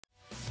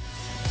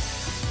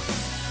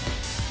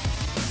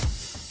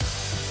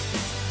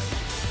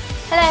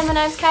Hello, my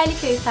name's Kayliegh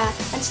Cooper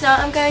and tonight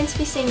I'm going to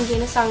be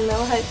singing a song that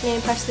will hopefully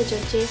impress the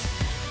judges.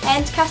 I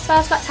entered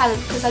Vale's Got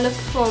Talent because I love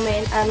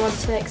performing and want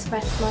to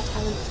express my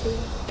talents to you.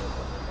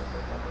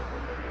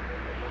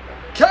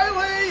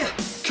 Kayliegh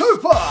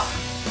Cooper!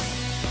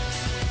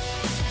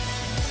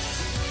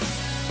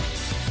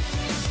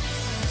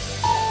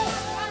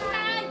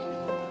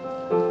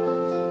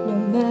 No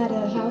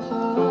matter how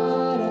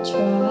hard I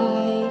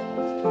try,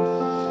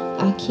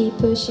 I keep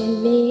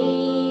pushing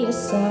me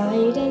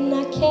aside and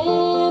I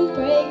can't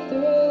break through.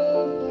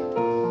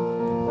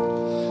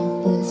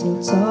 There's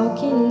no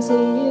talking to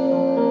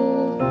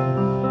you.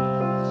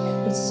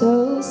 It's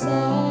so sad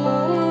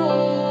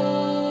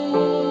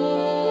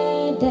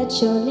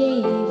that you're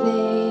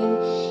leaving.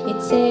 It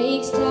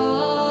takes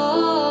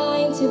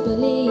time to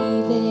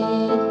believe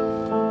it.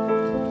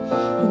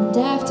 And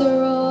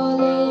after all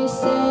is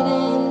said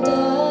and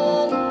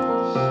done,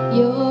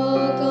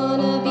 you're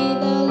gonna be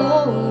the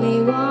lonely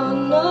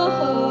one.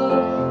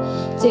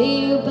 Oh, do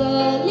you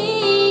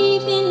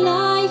believe in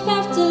life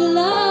after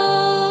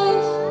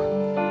love?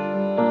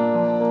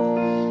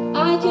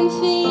 I can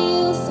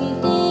feel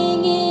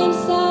something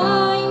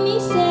inside me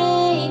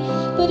say,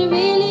 but I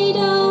really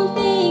don't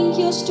think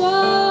you're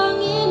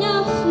strong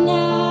enough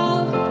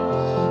now.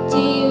 Do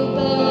you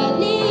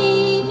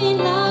believe in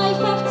life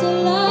after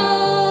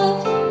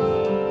love?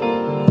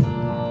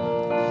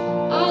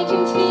 I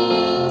can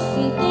feel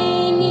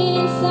something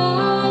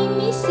inside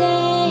me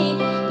say,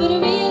 but I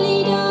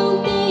really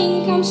don't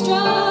think I'm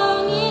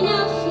strong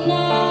enough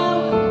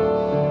now.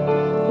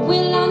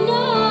 Will I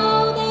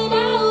know that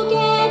I'll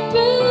get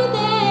through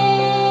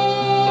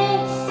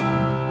this?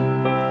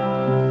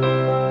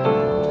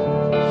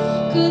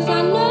 'Cause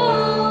I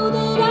know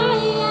that I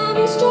am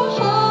strong,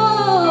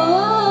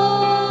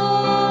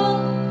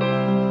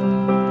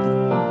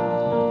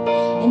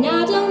 and I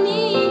don't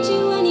need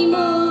you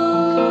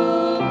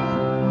anymore.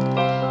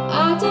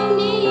 I don't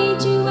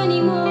need you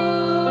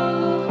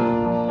anymore.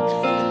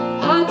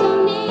 I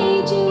don't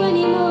need you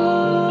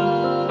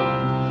anymore.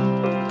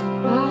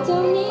 I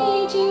don't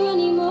need you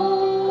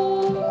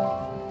anymore.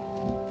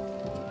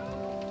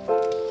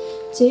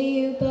 Do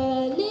you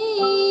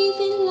believe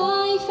in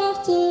life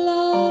after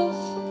love?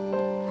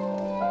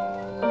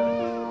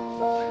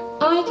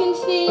 I can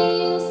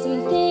feel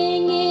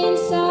something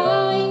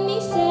inside me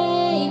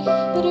say,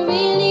 but I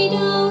really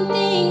don't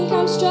think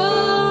I'm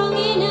strong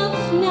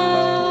enough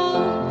now.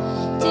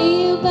 Do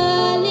you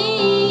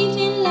believe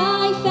in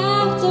life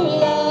after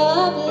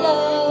love,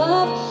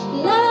 love,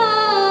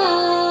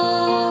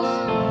 love?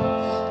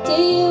 Do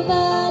you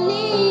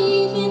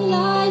believe in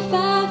life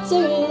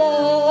after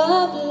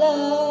love,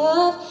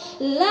 love,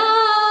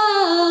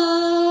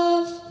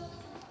 love?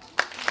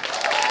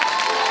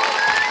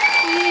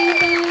 Do you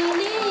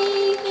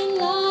believe in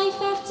life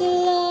after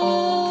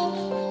love?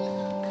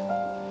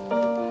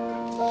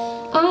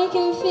 I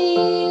can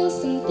feel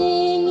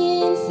something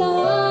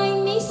inside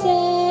me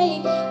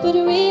say, but I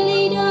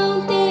really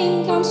don't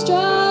think I'm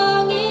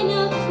strong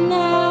enough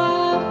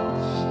now.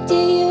 Do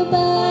you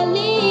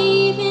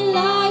believe in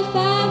life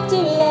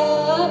after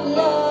love,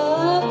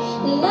 love,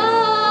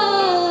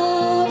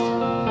 love?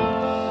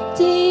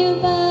 Do you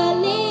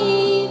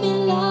believe in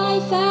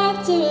life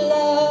after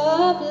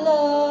love,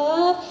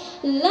 love,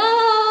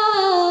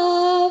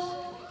 love?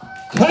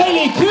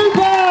 Kayliegh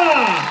Cooper!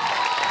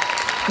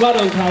 Well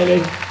done,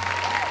 Kayliegh.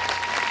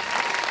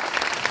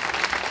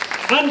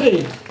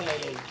 Andy?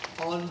 Kayliegh,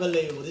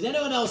 unbelievable. Did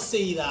anyone else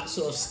see that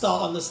sort of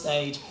start on the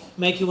stage,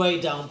 make your way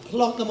down,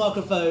 plonk the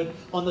microphone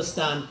on the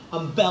stand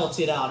and belt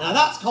it out? Now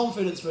that's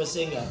confidence for a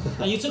singer.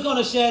 And you took on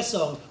a Cher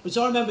song, which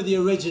I remember the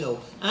original,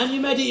 and you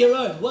made it your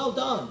own. Well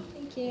done.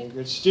 Thank you.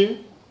 Good,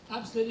 Stu?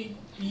 Absolutely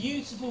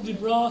beautiful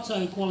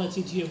vibrato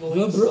quality to your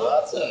voice.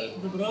 Vibrato?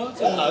 Vibrato.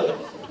 Yeah.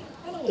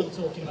 I know what I'm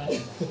talking about.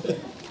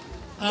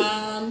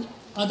 And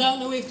I don't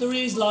know if there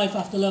is life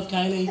after love,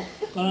 Kayliegh,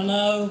 but I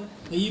know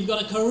that you've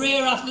got a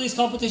career after this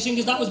competition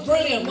because that was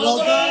brilliant. Well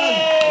done.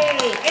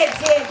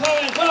 Excellent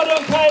comment. Well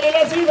done, Kayliegh.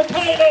 Let's hear for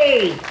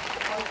Kayliegh.